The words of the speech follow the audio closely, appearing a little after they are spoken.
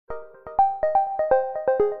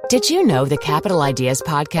Did you know the Capital Ideas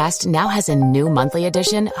podcast now has a new monthly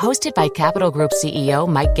edition hosted by Capital Group CEO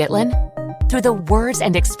Mike Gitlin? Through the words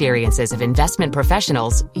and experiences of investment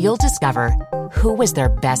professionals, you'll discover who was their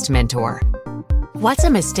best mentor, what's a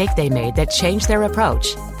mistake they made that changed their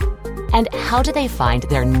approach, and how do they find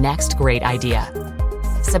their next great idea.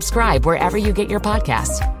 Subscribe wherever you get your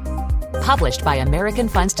podcasts. Published by American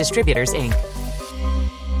Funds Distributors, Inc.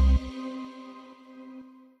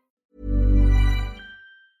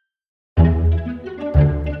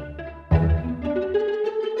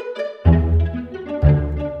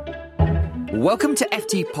 Welcome to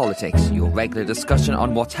FT Politics, your regular discussion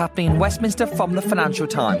on what's happening in Westminster from the Financial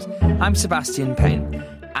Times. I'm Sebastian Payne.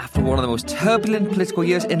 After one of the most turbulent political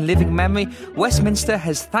years in living memory, Westminster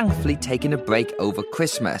has thankfully taken a break over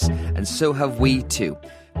Christmas, and so have we too.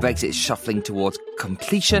 Brexit is shuffling towards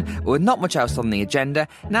completion, with not much else on the agenda.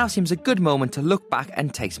 Now seems a good moment to look back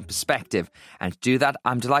and take some perspective. And to do that,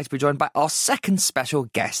 I'm delighted to be joined by our second special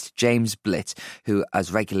guest, James Blitt, who,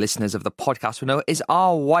 as regular listeners of the podcast will know, is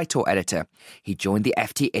our Whitehall editor. He joined the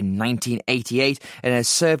FT in 1988 and has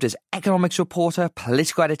served as economics reporter,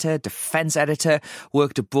 political editor, defence editor,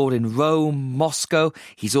 worked abroad in Rome, Moscow.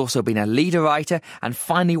 He's also been a leader writer and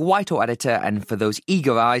finally Whitehall editor, and for those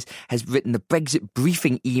eager eyes, has written the Brexit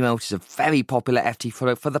briefing email, which is a very popular FT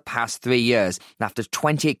product for the past 3 years. And after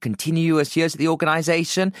 28 continuous years at the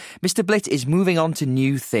organisation, Mr. Blitt is moving on to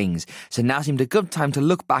new things. So now seemed a good time to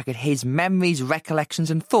look back at his memories,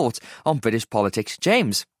 recollections and thoughts on British politics.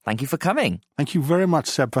 James, thank you for coming. Thank you very much,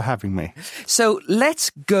 Seb, for having me. So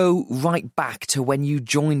let's go right back to when you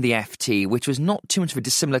joined the FT, which was not too much of a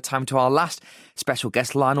dissimilar time to our last special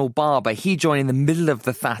guest, Lionel Barber. He joined in the middle of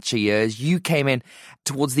the Thatcher years. You came in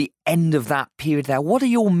towards the end of that period there. What are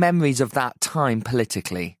your memories of that time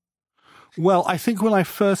politically? Well, I think when I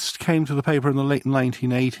first came to the paper in the late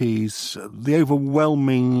 1980s, the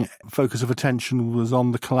overwhelming focus of attention was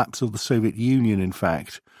on the collapse of the Soviet Union, in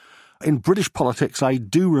fact. In British politics, I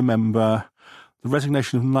do remember the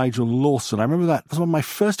resignation of Nigel Lawson. I remember that was one of my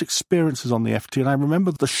first experiences on the FT, and I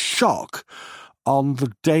remember the shock on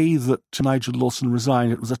the day that Nigel Lawson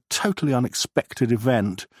resigned. It was a totally unexpected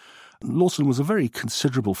event. Lawson was a very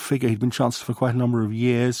considerable figure. He'd been Chancellor for quite a number of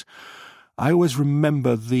years. I always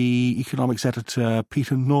remember the economics editor,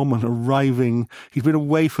 Peter Norman, arriving. He'd been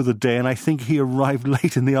away for the day, and I think he arrived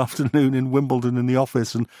late in the afternoon in Wimbledon in the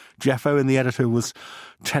office, and Jeff Owen, the editor, was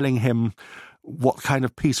telling him what kind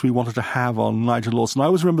of piece we wanted to have on Nigel Lawson. I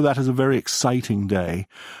always remember that as a very exciting day.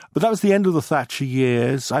 But that was the end of the Thatcher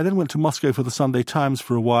years. I then went to Moscow for the Sunday Times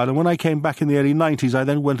for a while, and when I came back in the early 90s, I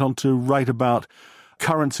then went on to write about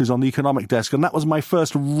currencies on the economic desk, and that was my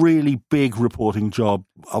first really big reporting job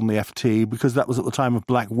on the FT, because that was at the time of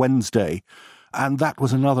Black Wednesday. And that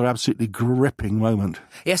was another absolutely gripping moment.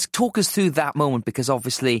 Yes, talk us through that moment, because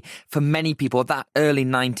obviously for many people that early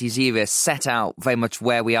 90s era set out very much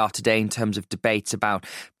where we are today in terms of debates about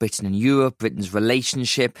Britain and Europe, Britain's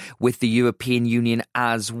relationship with the European Union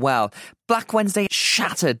as well. Black Wednesday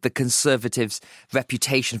shattered the Conservatives'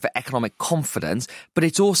 reputation for economic confidence, but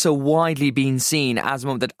it's also widely been seen as a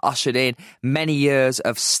moment that ushered in many years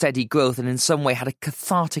of steady growth and in some way had a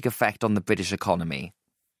cathartic effect on the British economy.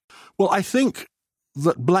 Well, I think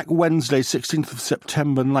that Black Wednesday, 16th of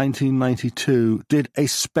September 1992, did a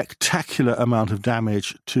spectacular amount of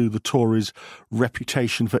damage to the Tories'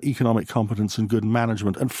 reputation for economic competence and good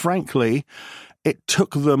management. And frankly, it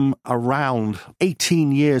took them around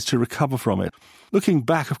 18 years to recover from it. Looking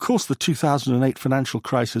back, of course, the 2008 financial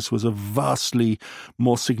crisis was a vastly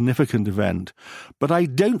more significant event. But I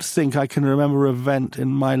don't think I can remember an event in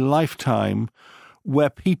my lifetime where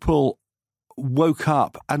people woke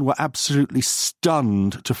up and were absolutely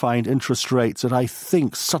stunned to find interest rates that I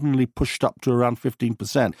think suddenly pushed up to around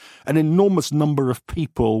 15%. An enormous number of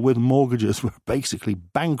people with mortgages were basically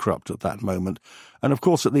bankrupt at that moment. And of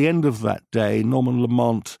course, at the end of that day, Norman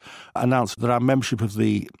Lamont announced that our membership of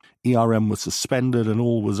the ERM was suspended and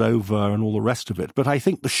all was over and all the rest of it. But I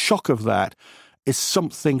think the shock of that is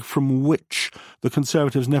something from which the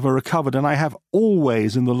Conservatives never recovered. And I have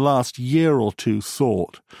always, in the last year or two,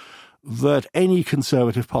 thought that any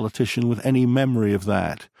Conservative politician with any memory of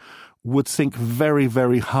that would think very,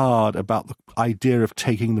 very hard about the idea of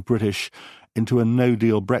taking the British into a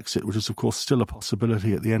no-deal Brexit, which is, of course, still a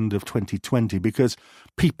possibility at the end of 2020, because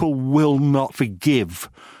people will not forgive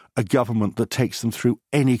a government that takes them through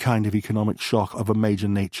any kind of economic shock of a major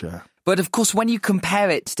nature. But of course, when you compare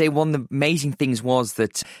it today, one of the amazing things was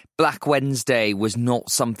that Black Wednesday was not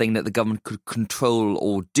something that the government could control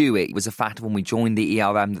or do. It was a fact when we joined the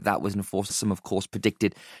ERM that was enforced. Some, of course,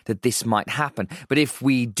 predicted that this might happen. But if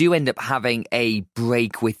we do end up having a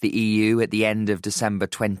break with the EU at the end of December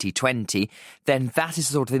 2020, then that is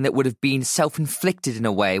the sort of thing that would have been self-inflicted in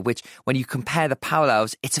a way, which when you compare the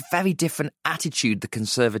parallels, it's a very different attitude the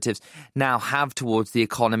Conservatives now have towards the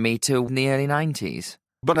economy to in the early 90s.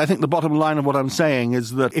 But I think the bottom line of what I'm saying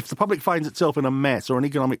is that if the public finds itself in a mess or an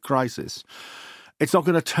economic crisis, it's not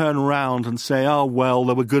going to turn around and say, oh, well,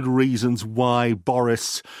 there were good reasons why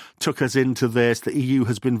Boris took us into this, the EU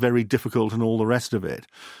has been very difficult and all the rest of it.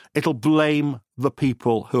 It'll blame the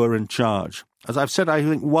people who are in charge. As I've said, I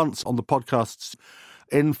think once on the podcasts,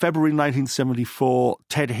 in February 1974,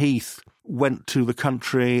 Ted Heath went to the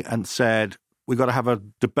country and said, we've got to have a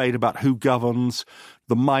debate about who governs.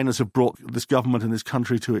 The miners have brought this government and this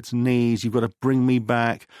country to its knees. You've got to bring me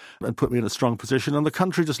back and put me in a strong position. And the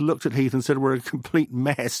country just looked at Heath and said, we're a complete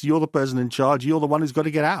mess. You're the person in charge. You're the one who's got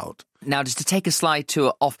to get out. Now, just to take a slide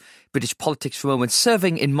tour off British politics for a moment,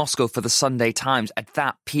 serving in Moscow for the Sunday Times at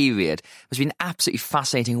that period has been absolutely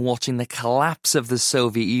fascinating watching the collapse of the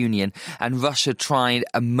Soviet Union and Russia try and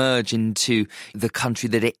emerge into the country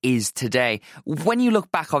that it is today. When you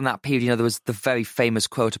look back on that period, there was the very famous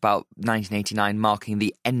quote about 1989 marking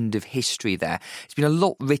the end of history there. There's been a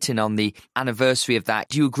lot written on the anniversary of that.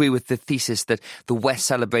 Do you agree with the thesis that the West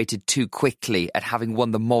celebrated too quickly at having won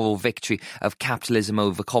the moral victory of capitalism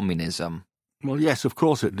over communism? Well, yes, of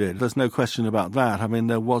course it did. There's no question about that. I mean,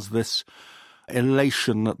 there was this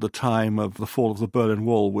elation at the time of the fall of the Berlin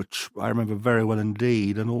Wall, which I remember very well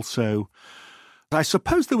indeed. And also, I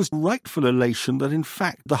suppose there was rightful elation that, in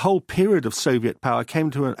fact, the whole period of Soviet power came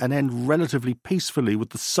to an end relatively peacefully,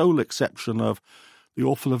 with the sole exception of the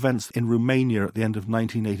awful events in Romania at the end of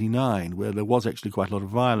 1989, where there was actually quite a lot of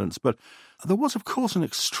violence. But there was, of course, an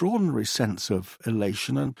extraordinary sense of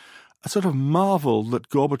elation and a sort of marvel that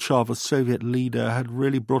Gorbachev, as Soviet leader, had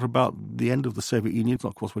really brought about the end of the Soviet Union. It's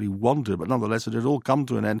not, of course, what he wanted, but nonetheless it had all come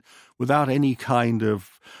to an end without any kind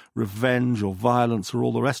of revenge or violence or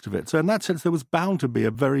all the rest of it. So in that sense, there was bound to be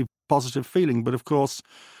a very positive feeling. But of course,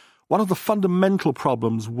 one of the fundamental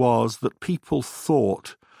problems was that people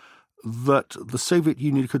thought that the Soviet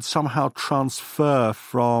Union could somehow transfer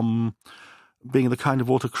from being the kind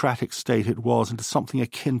of autocratic state it was into something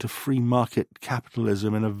akin to free market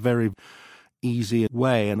capitalism in a very easy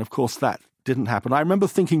way. And of course, that didn't happen. I remember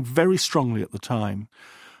thinking very strongly at the time,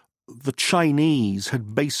 the Chinese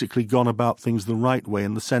had basically gone about things the right way,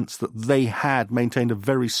 in the sense that they had maintained a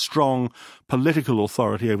very strong political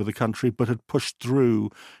authority over the country, but had pushed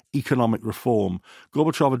through economic reform.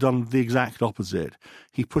 Gorbachev had done the exact opposite.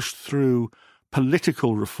 He pushed through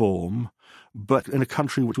political reform, but in a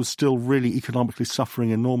country which was still really economically suffering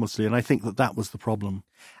enormously. And I think that that was the problem.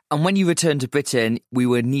 And when you returned to Britain, we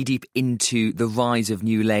were knee-deep into the rise of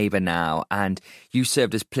New Labour now, and you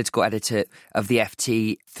served as political editor of the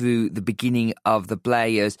FT through the beginning of the Blair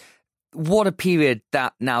years. What a period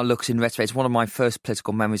that now looks in retrospect. It's one of my first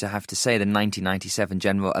political memories, I have to say, the 1997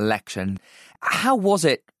 general election. How was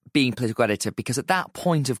it being political editor? Because at that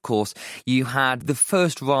point, of course, you had the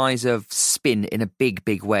first rise of spin in a big,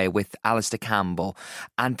 big way with Alistair Campbell.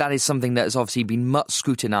 And that is something that has obviously been much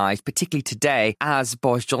scrutinised, particularly today, as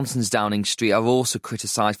Boris Johnson's Downing Street are also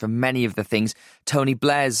criticised for many of the things Tony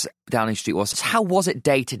Blair's Downing Street was. How was it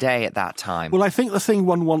day to day at that time? Well, I think the thing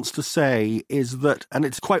one wants to say is that, and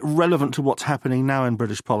it's quite relevant to what's happening now in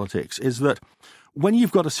British politics, is that when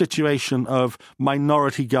you've got a situation of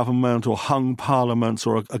minority government or hung parliaments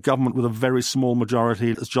or a government with a very small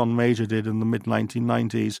majority, as John Major did in the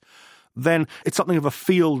mid-1990s, then it's something of a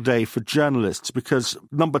field day for journalists, because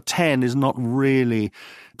number 10 is not really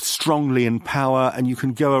strongly in power, and you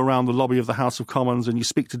can go around the lobby of the House of Commons and you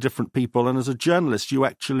speak to different people. And as a journalist, you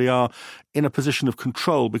actually are in a position of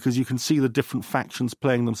control because you can see the different factions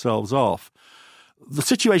playing themselves off. The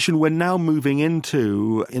situation we're now moving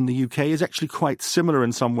into in the UK is actually quite similar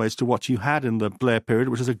in some ways to what you had in the Blair period,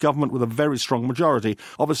 which is a government with a very strong majority.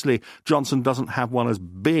 Obviously, Johnson doesn't have one as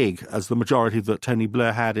big as the majority that Tony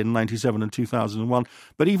Blair had in 1997 and 2001.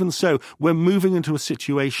 But even so, we're moving into a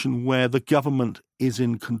situation where the government is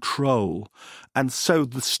in control. And so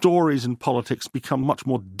the stories in politics become much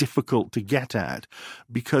more difficult to get at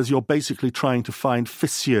because you're basically trying to find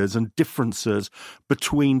fissures and differences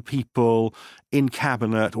between people in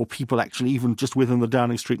cabinet or people actually even just within the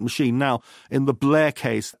Downing Street machine. Now, in the Blair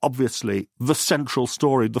case, obviously, the central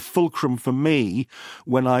story, the fulcrum for me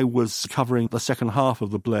when I was covering the second half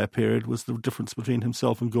of the Blair period was the difference between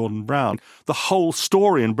himself and Gordon Brown. The whole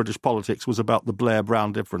story in British politics was about the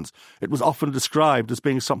Blair-Brown difference. It was often described as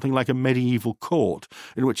being something like a medieval court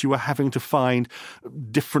in which you were having to find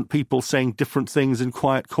different people saying different things in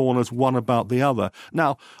quiet corners, one about the other.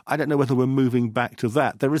 Now, I don't know whether we're moving back to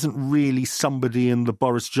that. There isn't really somebody in the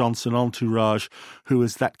Boris Johnson entourage who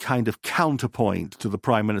is that kind of counterpoint to the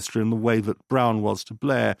Prime Minister in the way that Brown was to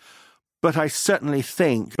Blair. But I certainly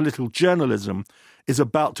think political journalism is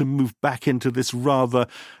about to move back into this rather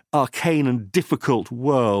arcane and difficult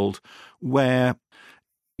world where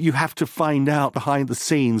you have to find out behind the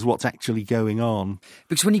scenes what's actually going on.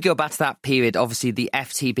 Because when you go back to that period, obviously the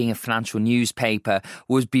FT being a financial newspaper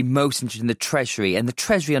would be most interested in the Treasury. And the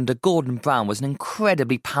Treasury under Gordon Brown was an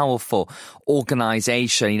incredibly powerful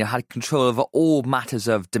organisation, had control over all matters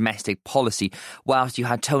of domestic policy, whilst you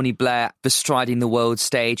had Tony Blair bestriding the world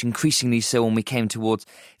stage, increasingly so when we came towards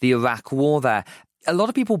the Iraq War there. A lot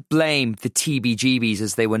of people blame the TBGBs,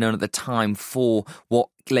 as they were known at the time, for what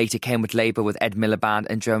later came with Labour with Ed Miliband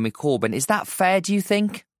and Jeremy Corbyn. Is that fair, do you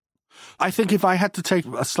think? I think if I had to take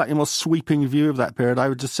a slightly more sweeping view of that period, I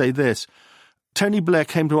would just say this. Tony Blair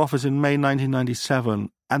came to office in May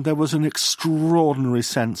 1997, and there was an extraordinary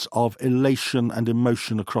sense of elation and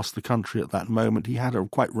emotion across the country at that moment. He had a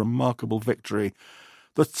quite remarkable victory.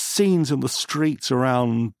 The scenes in the streets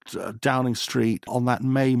around Downing Street on that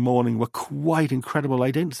May morning were quite incredible.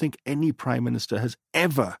 I don't think any Prime Minister has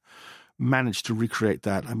ever managed to recreate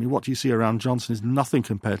that. I mean, what you see around Johnson is nothing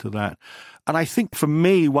compared to that. And I think for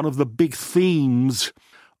me, one of the big themes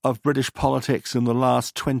of British politics in the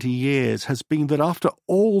last 20 years has been that after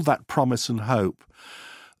all that promise and hope,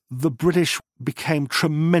 the British became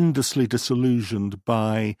tremendously disillusioned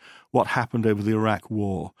by what happened over the Iraq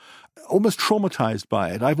War, almost traumatized by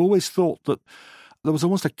it. I've always thought that there was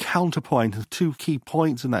almost a counterpoint of two key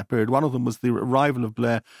points in that period. One of them was the arrival of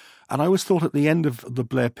Blair, and I always thought at the end of the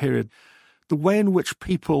Blair period, the way in which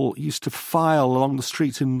people used to file along the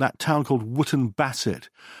streets in that town called Wootton Bassett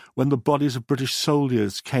when the bodies of British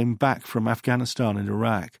soldiers came back from Afghanistan and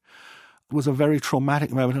Iraq was a very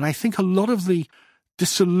traumatic moment. And I think a lot of the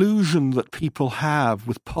disillusion that people have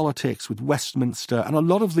with politics, with Westminster, and a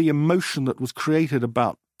lot of the emotion that was created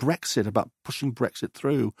about Brexit, about pushing Brexit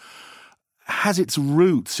through, has its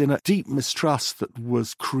roots in a deep mistrust that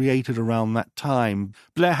was created around that time.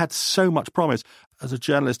 Blair had so much promise. As a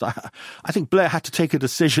journalist, I think Blair had to take a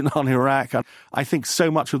decision on Iraq. I think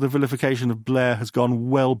so much of the vilification of Blair has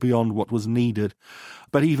gone well beyond what was needed.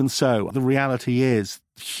 But even so, the reality is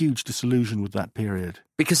huge disillusion with that period.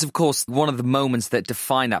 Because, of course, one of the moments that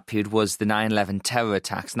defined that period was the 9/11 terror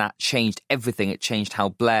attacks, and that changed everything. It changed how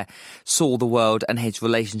Blair saw the world and his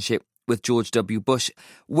relationship with George W. Bush.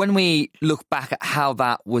 When we look back at how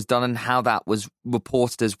that was done and how that was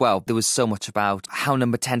reported as well, there was so much about how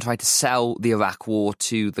Number 10 tried to sell the Iraq War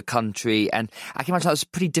to the country. And I can imagine that was a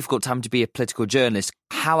pretty difficult time to be a political journalist.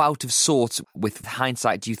 How out of sorts, with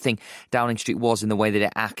hindsight, do you think Downing Street was in the way that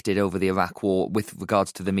it acted over the Iraq War with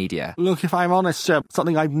regards to the media? Look, if I'm honest,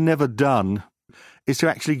 something I've never done is to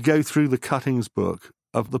actually go through the cuttings book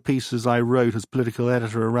of the pieces I wrote as political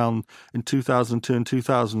editor around in 2002 and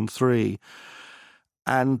 2003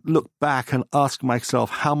 and look back and ask myself,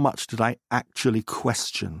 how much did I actually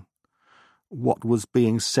question what was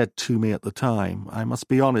being said to me at the time? I must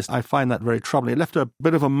be honest, I find that very troubling. It left a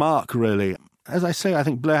bit of a mark, really. As I say, I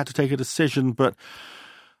think Blair had to take a decision, but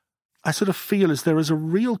I sort of feel as there is a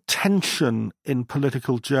real tension in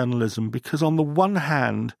political journalism because on the one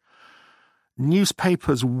hand,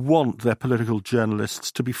 newspapers want their political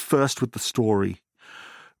journalists to be first with the story,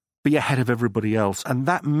 be ahead of everybody else. And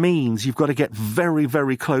that means you've got to get very,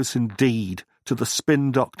 very close indeed to the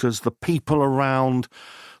spin doctors, the people around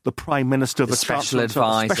the Prime Minister, the special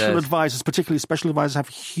advisors. Special advisors, particularly special advisors, have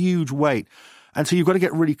huge weight. And so you've got to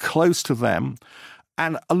get really close to them.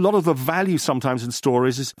 And a lot of the value sometimes in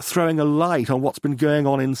stories is throwing a light on what's been going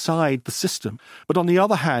on inside the system. But on the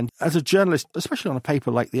other hand, as a journalist, especially on a paper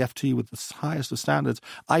like the FT with the highest of standards,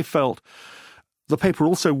 I felt the paper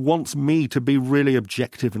also wants me to be really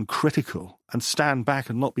objective and critical and stand back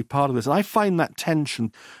and not be part of this. And I find that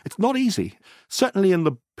tension, it's not easy. Certainly in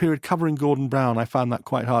the period covering Gordon Brown, I found that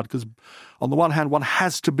quite hard because on the one hand, one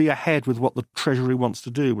has to be ahead with what the Treasury wants to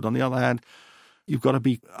do. But on the other hand, you've got to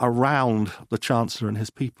be around the Chancellor and his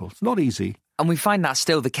people. It's not easy. And we find that's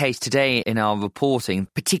still the case today in our reporting,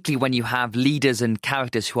 particularly when you have leaders and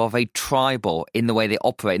characters who are very tribal in the way they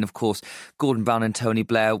operate. And of course, Gordon Brown and Tony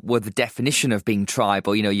Blair were the definition of being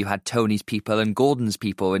tribal. You know, you had Tony's people and Gordon's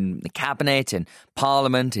people in the cabinet, in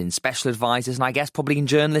Parliament, in special advisors, and I guess probably in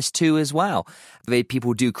journalists too as well.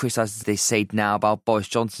 People do criticise, as they say now, about Boris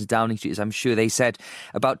Johnson's Downing Street, as I'm sure they said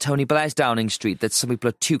about Tony Blair's Downing Street, that some people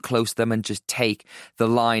are too close to them and just take the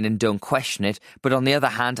line and don't question it. But on the other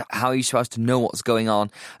hand, how are you supposed to know what's going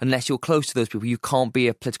on unless you're close to those people? You can't be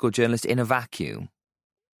a political journalist in a vacuum.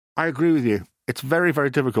 I agree with you. It's very, very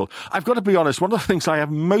difficult. I've got to be honest, one of the things I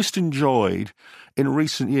have most enjoyed in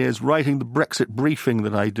recent years writing the Brexit briefing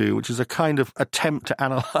that I do, which is a kind of attempt to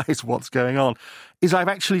analyse what's going on, is I've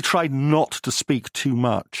actually tried not to speak too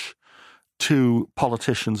much to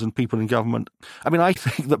politicians and people in government. I mean, I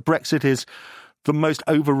think that Brexit is the most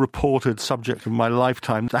over-reported subject of my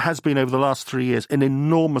lifetime. There has been over the last 3 years an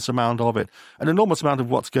enormous amount of it. An enormous amount of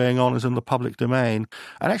what's going on is in the public domain.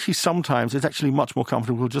 And actually sometimes it's actually much more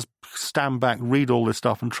comfortable to just stand back, read all this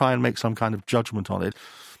stuff and try and make some kind of judgment on it.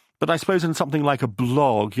 But I suppose in something like a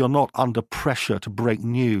blog, you're not under pressure to break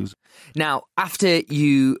news. Now, after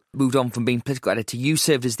you moved on from being political editor, you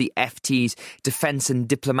served as the FT's defence and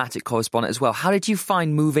diplomatic correspondent as well. How did you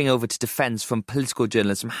find moving over to defence from political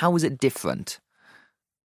journalism? How was it different?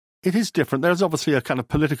 It is different. There's obviously a kind of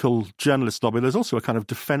political journalist lobby. There's also a kind of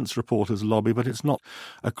defence reporters lobby, but it's not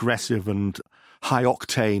aggressive and high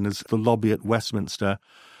octane as the lobby at Westminster.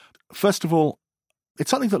 First of all,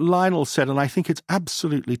 it's something that Lionel said, and I think it's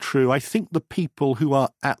absolutely true. I think the people who are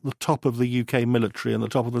at the top of the UK military and the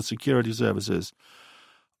top of the security services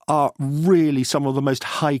are really some of the most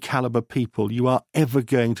high-caliber people you are ever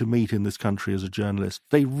going to meet in this country as a journalist.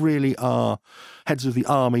 They really are heads of the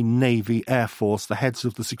Army, Navy, Air Force, the heads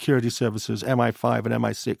of the security services, MI5 and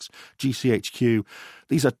MI6, GCHQ.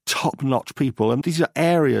 These are top-notch people, and these are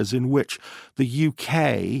areas in which the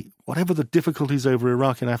UK, whatever the difficulties over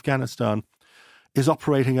Iraq and Afghanistan, is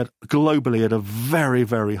operating globally at a very,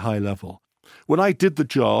 very high level. When I did the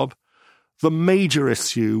job, the major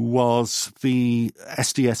issue was the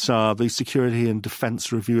SDSR, the Security and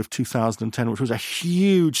Defence Review of 2010, which was a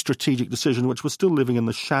huge strategic decision, which we're still living in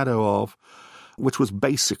the shadow of, which was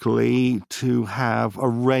basically to have a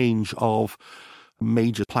range of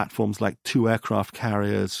major platforms like 2 aircraft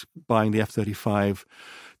carriers, buying the F-35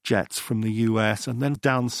 jets from the US, and then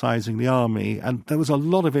downsizing the army. And there was a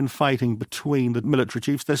lot of infighting between the military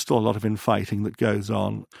chiefs. There's still a lot of infighting that goes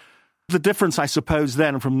on. The difference, I suppose,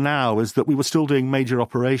 then from now is that we were still doing major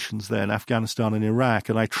operations there in Afghanistan and Iraq,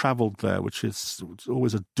 and I travelled there, which is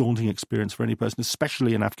always a daunting experience for any person,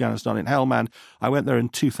 especially in Afghanistan. In Helmand, I went there in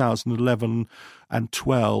 2011 and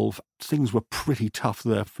 12. Things were pretty tough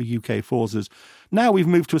there for UK forces. Now we've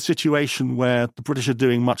moved to a situation where the British are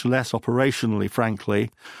doing much less operationally, frankly,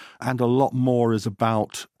 and a lot more is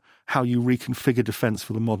about how you reconfigure defence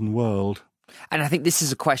for the modern world. And I think this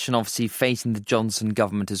is a question obviously facing the Johnson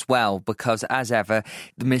government as well, because as ever,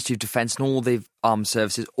 the Ministry of Defence and all the armed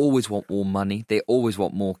services always want more money. They always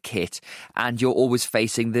want more kit. And you're always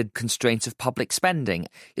facing the constraints of public spending.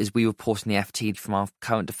 As we report in the FT from our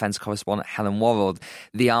current defence correspondent, Helen Worrell,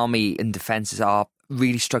 the Army and defences are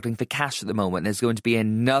really struggling for cash at the moment. There's going to be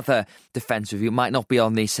another defence review. It might not be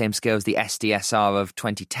on the same scale as the SDSR of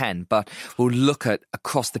 2010, but we'll look at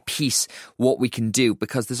across the piece what we can do,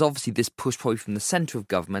 because there's obviously this push probably from the centre of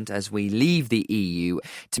government as we leave the EU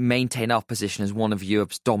to maintain our position as one of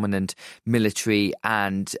Europe's dominant military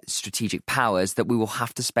and strategic powers, that we will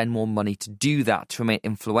have to spend more money to do that, to remain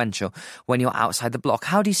influential when you're outside the bloc.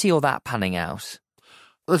 How do you see all that panning out?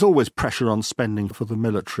 There's always pressure on spending for the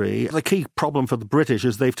military. The key problem for the British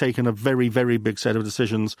is they've taken a very, very big set of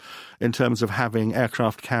decisions in terms of having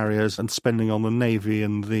aircraft carriers and spending on the Navy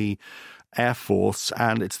and the Air Force,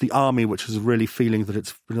 and it's the Army which is really feeling that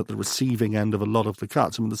it's been at the receiving end of a lot of the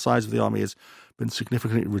cuts. I mean, the size of the Army has been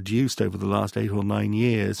significantly reduced over the last 8 or 9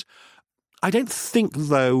 years. I don't think,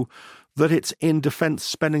 though, that it's in defence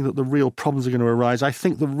spending that the real problems are going to arise. I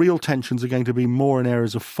think the real tensions are going to be more in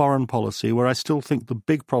areas of foreign policy, where I still think the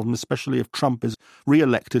big problem, especially if Trump is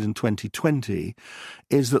re-elected in 2020,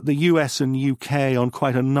 is that the US and UK on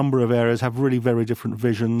quite a number of areas have really very different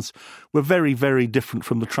visions. We're very, very different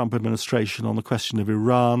from the Trump administration on the question of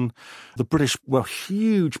Iran. The British were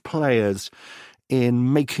huge players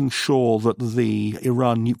in making sure that the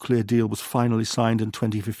Iran nuclear deal was finally signed in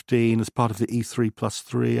 2015 as part of the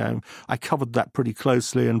E3+3. I covered that pretty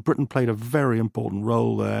closely, and Britain played a very important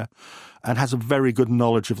role there and has a very good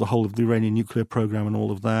knowledge of the whole of the Iranian nuclear program and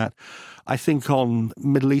all of that. I think on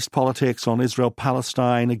Middle East politics, on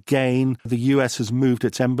Israel-Palestine, again, the US has moved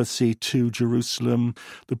its embassy to Jerusalem.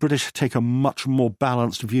 The British take a much more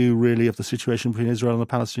balanced view, really, of the situation between Israel and the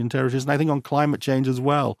Palestinian territories. And I think on climate change as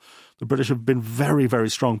well, the British have been very, very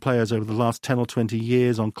strong players over the last 10 or 20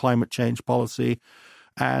 years on climate change policy.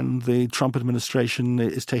 And the Trump administration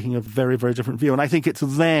is taking a very, very different view. And I think it's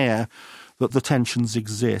there that the tensions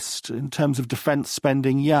exist. In terms of defence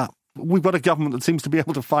spending, yeah, we've got a government that seems to be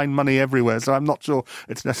able to find money everywhere, so I'm not sure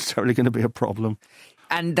it's necessarily going to be a problem.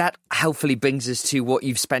 And that helpfully brings us to what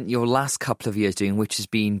you've spent your last couple of years doing, which has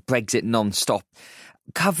been Brexit non-stop.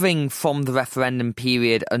 Covering from the referendum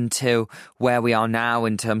period until where we are now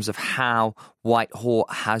in terms of how Whitehall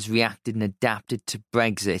has reacted and adapted to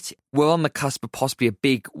Brexit. We're on the cusp of possibly a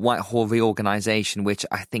big Whitehall reorganisation, which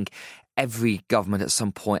I think every government at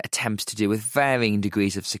some point attempts to do with varying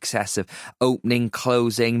degrees of success, of opening,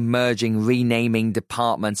 closing, merging, renaming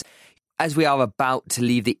departments. As we are about to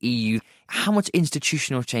leave the EU, how much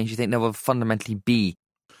institutional change do you think there will fundamentally be?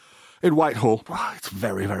 In Whitehall, it's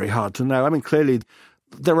very, very hard to know. I mean, clearly,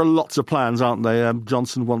 there are lots of plans, aren't there?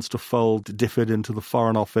 Johnson wants to fold DFID into the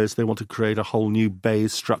Foreign Office. They want to create a whole new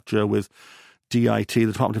BEIS structure with DIT, the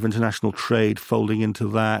Department of International Trade, folding into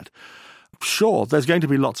that. Sure, there's going to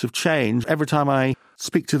be lots of change. Every time I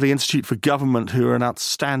speak to the Institute for Government, who are an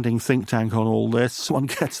outstanding think tank on all this, one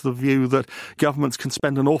gets the view that governments can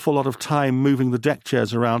spend an awful lot of time moving the deck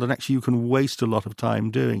chairs around, and actually you can waste a lot of time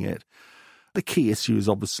doing it. The key issue is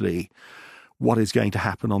obviously what is going to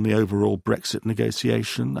happen on the overall Brexit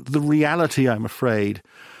negotiation. The reality, I'm afraid,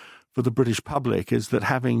 for the British public is that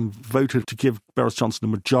having voted to give Boris Johnson a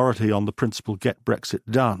majority on the principle get Brexit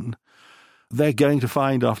done, they're going to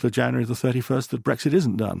find after January the 31st that Brexit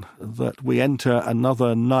isn't done, that we enter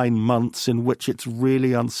another 9 months in which it's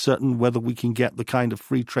really uncertain whether we can get the kind of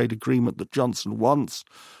free trade agreement that Johnson wants,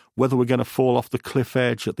 whether we're going to fall off the cliff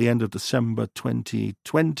edge at the end of December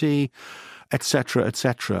 2020, etc.,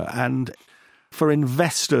 etc. And for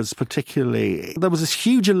investors particularly, there was this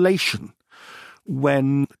huge elation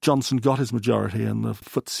when Johnson got his majority and the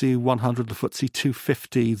FTSE 100, the FTSE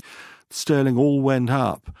 250, sterling all went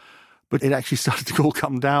up. But it actually started to all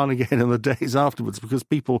come down again in the days afterwards because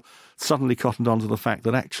people suddenly cottoned on to the fact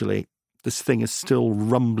that actually this thing is still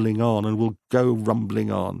rumbling on and will go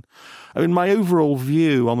rumbling on. I mean, my overall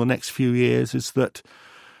view on the next few years is that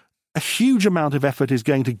a huge amount of effort is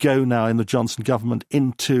going to go now in the Johnson government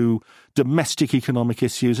into domestic economic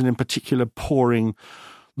issues, and in particular pouring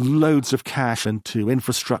loads of cash into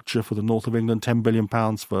infrastructure for the North of England, £10 billion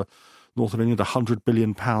for North of England, £100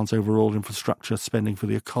 billion overall infrastructure spending for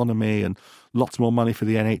the economy, and lots more money for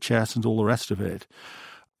the NHS and all the rest of it.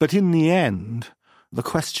 But in the end, the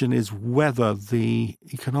question is whether the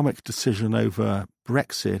economic decision over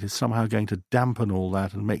Brexit is somehow going to dampen all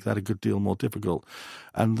that and make that a good deal more difficult.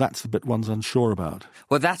 And that's the bit one's unsure about.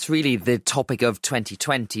 Well, that's really the topic of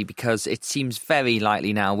 2020, because it seems very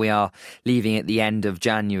likely now we are leaving at the end of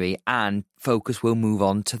January and focus will move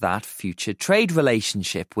on to that future trade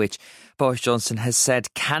relationship, which Boris Johnson has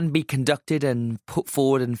said can be conducted and put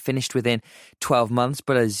forward and finished within 12 months.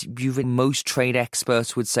 But as most trade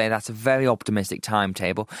experts would say, that's a very optimistic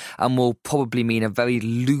timetable and will probably mean a very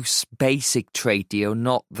loose, basic trade deal,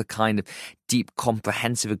 not the kind of deep,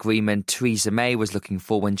 comprehensive agreement Theresa May was looking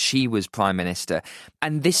for when she was Prime Minister.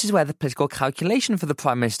 And this is where the political calculation for the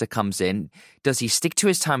Prime Minister comes in. Does he stick to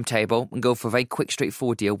his timetable and go for a very quick,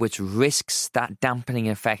 straightforward deal, which risks that dampening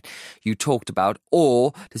effect you talked about?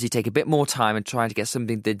 Or does he take a bit more time and try to get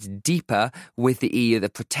something that's deeper with the EU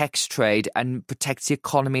that protects trade and protects the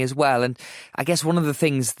economy as well? And I guess one of the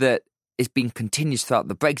things that is being continued throughout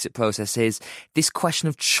the Brexit process is this question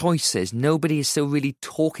of choices. Nobody is still really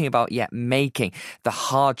talking about yet making the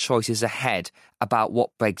hard choices ahead about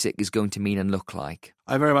what Brexit is going to mean and look like.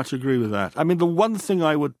 I very much agree with that. I mean, the one thing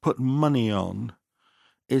I would put money on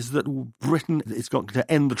is that Britain is going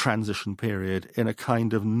to end the transition period in a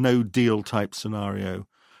kind of no-deal type scenario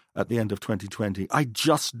at the end of 2020. I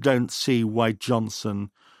just don't see why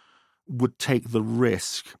Johnson would take the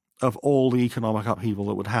risk of all the economic upheaval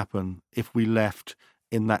that would happen if we left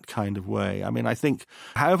in that kind of way. I mean, I think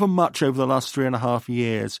however much over the last 3.5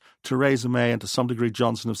 years, Theresa May and to some degree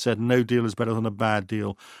Johnson have said no deal is better than a bad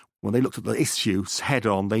deal, When they looked at the issues head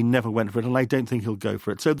on, they never went for it, and I don't think he'll go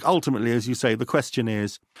for it. So ultimately, as you say, the question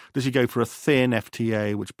is, does he go for a thin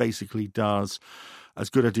FTA, which basically does as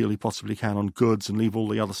good a deal he possibly can on goods and leave all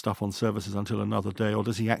the other stuff on services until another day, or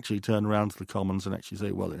does he actually turn around to the Commons and actually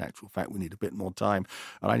say, well, in actual fact, we need a bit more time,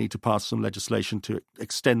 and I need to pass some legislation to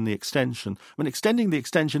extend the extension. I mean, extending the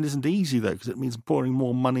extension isn't easy, though, because it means pouring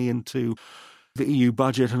more money into the EU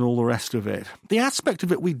budget and all the rest of it. The aspect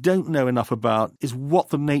of it we don't know enough about is what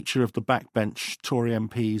the nature of the backbench Tory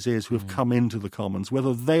MPs is who have come into the Commons,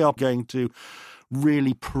 whether they are going to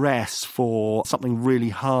really press for something really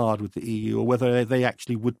hard with the EU, or whether they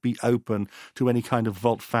actually would be open to any kind of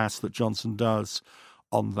volte-face that Johnson does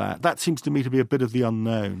on that. That seems to me to be a bit of the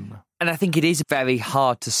unknown. And I think it is very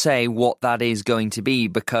hard to say what that is going to be,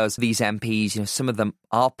 because these MPs, some of them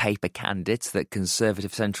are paper candidates that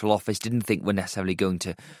Conservative Central Office didn't think were necessarily going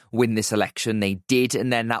to win this election. They did,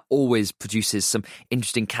 and then that always produces some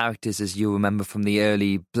interesting characters, as you remember from the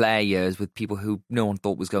early Blair years, with people who no one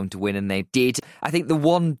thought was going to win, and they did. I think the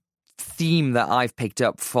one theme that I've picked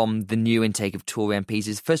up from the new intake of Tory MPs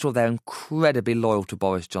is, first of all, they're incredibly loyal to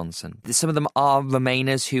Boris Johnson. Some of them are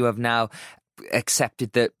Remainers who have now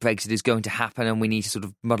accepted that Brexit is going to happen and we need to sort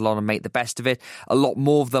of muddle on and make the best of it. A lot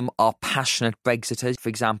more of them are passionate Brexiters. For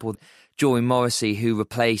example, Joey Morrissey, who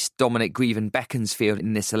replaced Dominic Grieve-Beaconsfield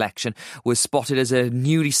in this election, was spotted as a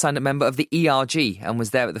newly signed up member of the ERG and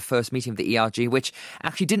was there at the first meeting of the ERG, which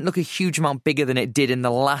actually didn't look a huge amount bigger than it did in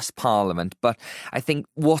the last Parliament. But I think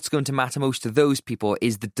what's going to matter most to those people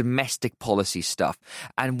is the domestic policy stuff.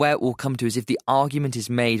 And where it will come to is if the argument is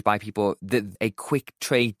made by people that a quick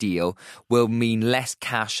trade deal will mean less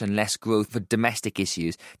cash and less growth for domestic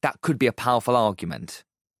issues, that could be a powerful argument.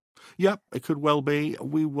 Yep, it could well be.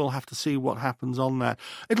 We will have to see what happens on that.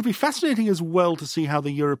 It'll be fascinating as well to see how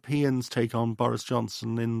the Europeans take on Boris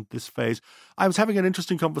Johnson in this phase. I was having an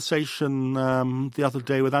interesting conversation the other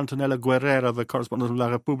day with Antonella Guerrera, the correspondent of La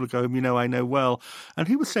Repubblica, whom I know well, and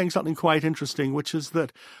he was saying something quite interesting, which is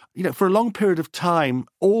that, for a long period of time,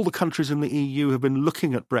 all the countries in the EU have been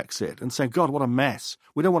looking at Brexit and saying, God, what a mess.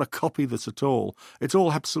 We don't want to copy this at all. It's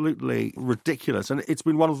all absolutely ridiculous. And it's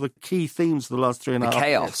been one of the key themes of the last 3.5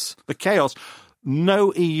 years. The chaos.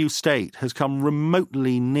 No EU state has come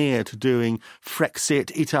remotely near to doing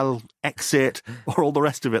Frexit, Ital exit, or all the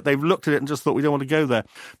rest of it. They've looked at it and just thought, we don't want to go there.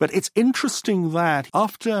 But it's interesting that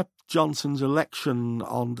after Johnson's election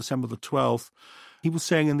on December the 12th, he was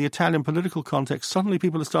saying in the Italian political context, suddenly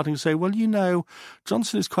people are starting to say, well,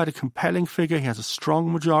 Johnson is quite a compelling figure. He has a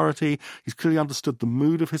strong majority. He's clearly understood the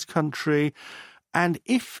mood of his country. And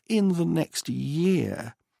if in the next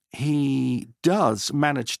year he does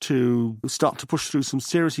manage to start to push through some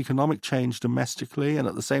serious economic change domestically and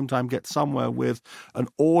at the same time get somewhere with an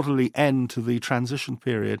orderly end to the transition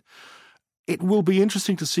period, it will be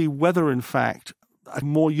interesting to see whether, in fact, a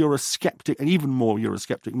more Eurosceptic, an even more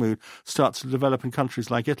Eurosceptic mood starts to develop in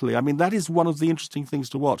countries like Italy. I mean, that is one of the interesting things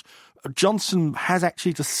to watch. Johnson has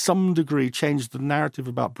actually, to some degree, changed the narrative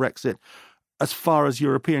about Brexit as far as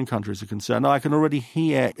European countries are concerned. Now, I can already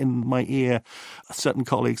hear in my ear certain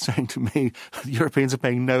colleagues saying to me, the Europeans are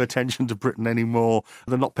paying no attention to Britain anymore.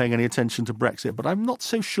 They're not paying any attention to Brexit. But I'm not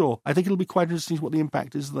so sure. I think it'll be quite interesting what the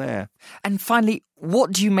impact is there. And finally,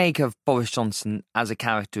 what do you make of Boris Johnson as a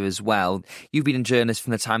character as well? You've been a journalist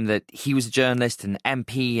from the time that he was a journalist and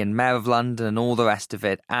MP and Mayor of London and all the rest of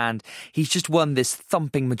it. And he's just won this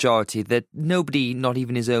thumping majority that nobody, not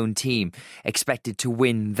even his own team, expected to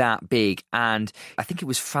win that big. And I think it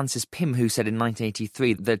was Francis Pym who said in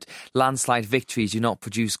 1983 that landslide victories do not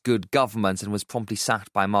produce good government, and was promptly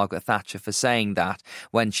sacked by Margaret Thatcher for saying that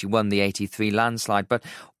when she won the 83 landslide. But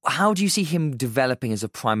how do you see him developing as a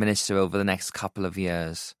Prime Minister over the next couple of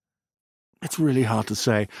years? It's really hard to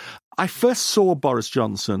say. I first saw Boris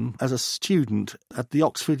Johnson as a student at the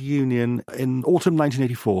Oxford Union in autumn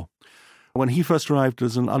 1984. When he first arrived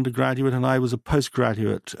as an undergraduate and I was a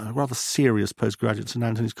postgraduate, a rather serious postgraduate at St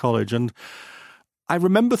Anthony's College. And I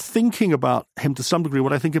remember thinking about him to some degree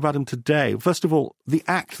what I think about him today. First of all, the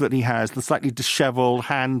act that he has, the slightly dishevelled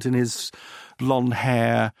hand in his blonde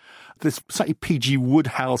hair, this slightly P.G.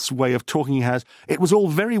 Wodehouse way of talking he has, it was all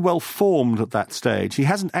very well formed at that stage. He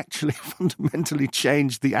hasn't actually fundamentally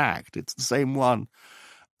changed the act. It's the same one.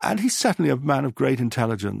 And he's certainly a man of great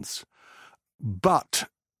intelligence. But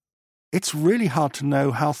it's really hard to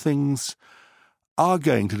know how things are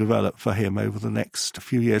going to develop for him over the next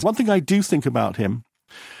few years. One thing I do think about him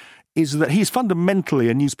is that he's fundamentally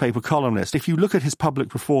a newspaper columnist. If you look at his public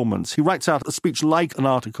performance, he writes out a speech like an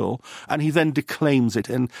article and he then declaims it,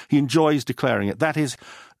 and he enjoys declaring it. That is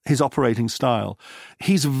his operating style.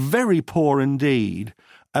 He's very poor indeed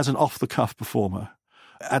as an off-the-cuff performer.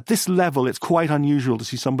 At this level, it's quite unusual to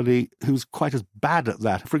see somebody who's quite as bad at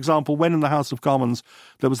that. For example, when in the House of Commons,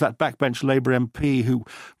 there was that backbench Labour MP who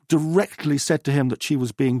directly said to him that she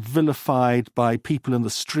was being vilified by people in the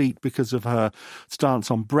street because of her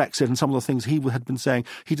stance on Brexit and some of the things he had been saying.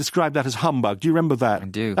 He described that as humbug. Do you remember that? I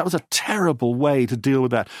do. That was a terrible way to deal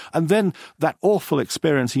with that. And then that awful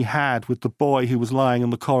experience he had with the boy who was lying in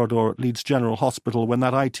the corridor at Leeds General Hospital when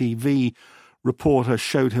that ITV reporter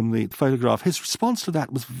showed him the photograph. His response to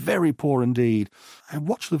that was very poor indeed. I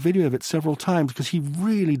watched the video of it several times because he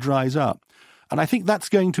really dries up. And I think that's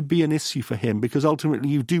going to be an issue for him because ultimately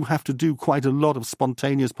you do have to do quite a lot of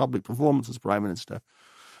spontaneous public performance as Prime Minister.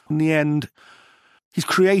 In the end, he's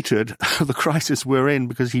created the crisis we're in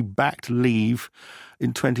because he backed Leave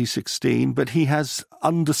in 2016, but he has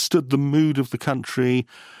understood the mood of the country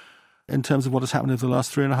in terms of what has happened over the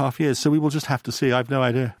last 3.5 years. So we will just have to see. I've no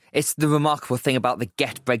idea. It's the remarkable thing about the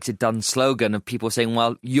Get Brexit Done slogan of people saying,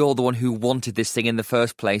 well, you're the one who wanted this thing in the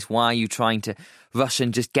first place. Why are you trying to rush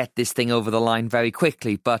and just get this thing over the line very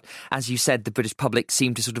quickly? But as you said, the British public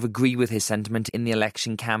seemed to sort of agree with his sentiment in the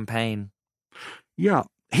election campaign. Yeah.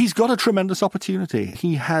 He's got a tremendous opportunity.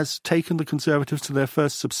 He has taken the Conservatives to their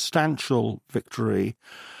first substantial victory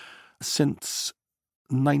since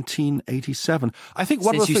 1987. I think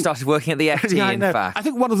since you started working at the FT, in fact. I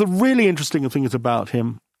think one of the really interesting things about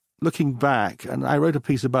him, looking back, and I wrote a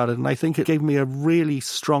piece about it, and I think it gave me a really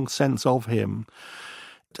strong sense of him.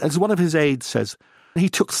 As one of his aides says, he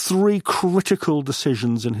took 3 critical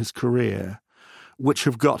decisions in his career which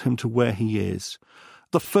have got him to where he is.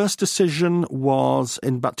 The first decision was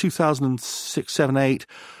in about 2006, 7, 8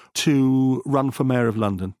 to run for Mayor of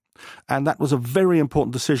London. And that was a very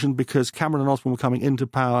important decision because Cameron and Osborne were coming into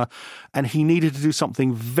power and he needed to do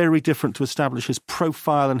something very different to establish his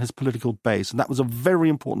profile and his political base. And that was a very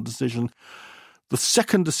important decision. The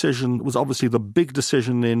second decision was obviously the big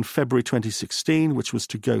decision in February 2016, which was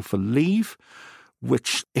to go for Leave,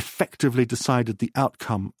 which effectively decided the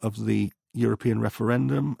outcome of the European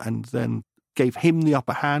referendum and then gave him the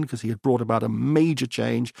upper hand because he had brought about a major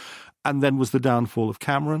change and then was the downfall of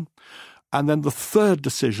Cameron. And then the third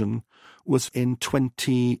decision was in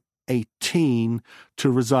 2018 to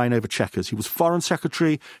resign over Chequers. He was Foreign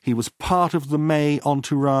Secretary. He was part of the May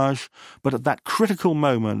entourage. But at that critical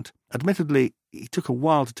moment, admittedly, he took a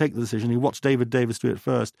while to take the decision. He watched David Davis do it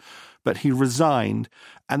first, but he resigned.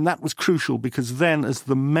 And that was crucial because then as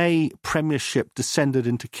the May premiership descended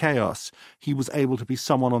into chaos, he was able to be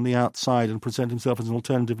someone on the outside and present himself as an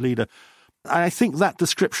alternative leader. I think that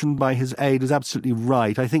description by his aide is absolutely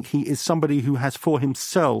right. I think he is somebody who has for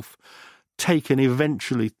himself taken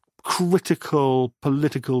eventually critical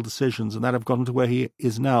political decisions and that have gotten to where he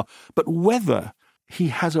is now. But whether he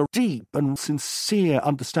has a deep and sincere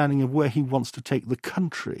understanding of where he wants to take the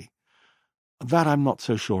country, that I'm not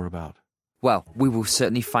so sure about. Well, we will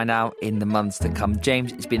certainly find out in the months to come.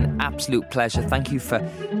 James, it's been an absolute pleasure. Thank you for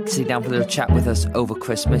sitting down for a little chat with us over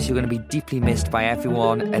Christmas. You're going to be deeply missed by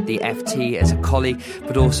everyone at the FT as a colleague,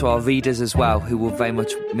 but also our readers as well, who will very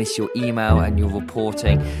much miss your email and your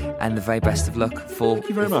reporting. And the very best of luck for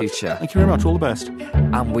the future. Thank you very much. All the best.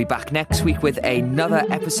 And we'll be back next week with another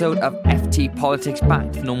episode of FT Politics,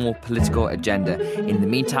 back to the normal political agenda. In the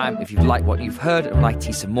meantime, if you've liked what you've heard and would like to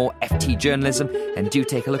see some more FT journalism, then do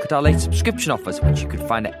take a look at our latest subscription offers, which you can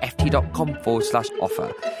find at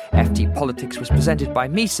ft.com/offer. FT Politics was presented by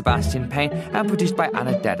me, Sebastian Payne, and produced by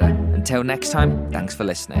Anna Dedder. Until next time, thanks for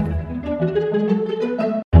listening.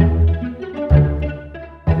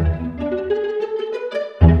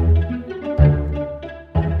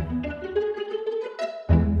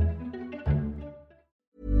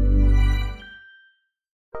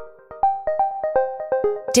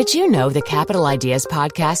 Did you know the Capital Ideas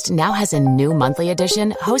podcast now has a new monthly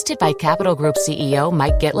edition hosted by Capital Group CEO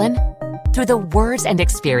Mike Gitlin? Through the words and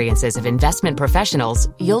experiences of investment professionals,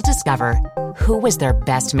 you'll discover who was their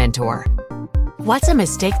best mentor, what's a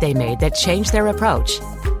mistake they made that changed their approach,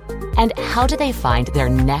 and how do they find their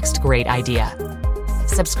next great idea.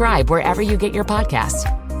 Subscribe wherever you get your podcasts.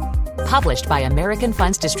 Published by American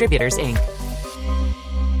Funds Distributors, Inc.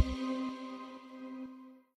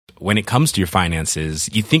 When it comes to your finances,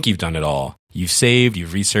 you think you've done it all. You've saved,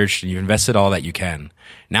 you've researched, and you've invested all that you can.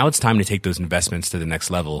 Now it's time to take those investments to the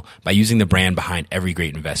next level by using the brand behind every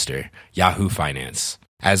great investor, Yahoo Finance.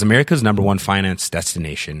 As America's #1 finance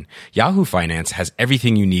destination, Yahoo Finance has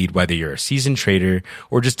everything you need, whether you're a seasoned trader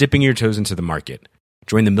or just dipping your toes into the market.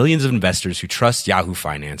 Join the millions of investors who trust Yahoo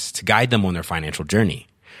Finance to guide them on their financial journey.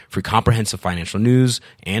 For comprehensive financial news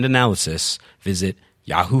and analysis, visit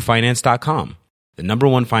yahoofinance.com. The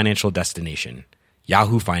 #1 financial destination,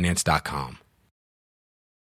 yahoofinance.com.